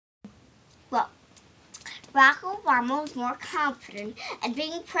Barack Obama was more confident, and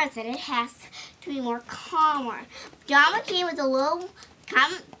being president has to be more calmer. John McCain was a little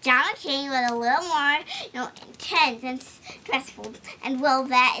more, intense and stressful, and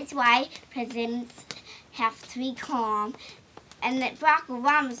that is why presidents have to be calm. And that Barack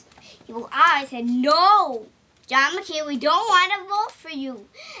Obama's evil eye said, "No, John McCain, we don't want to vote for you."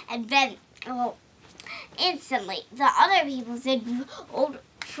 And then, instantly, the other people said vote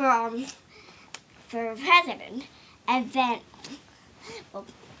for president, and then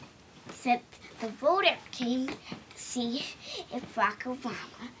said the voter came to see if Barack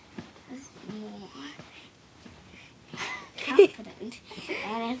Obama was more confident,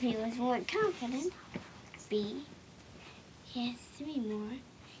 and if he was more confident, he has to be more.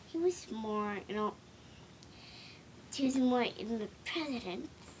 He was more, he was more in the president,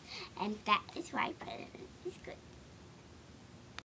 and that is why president is good.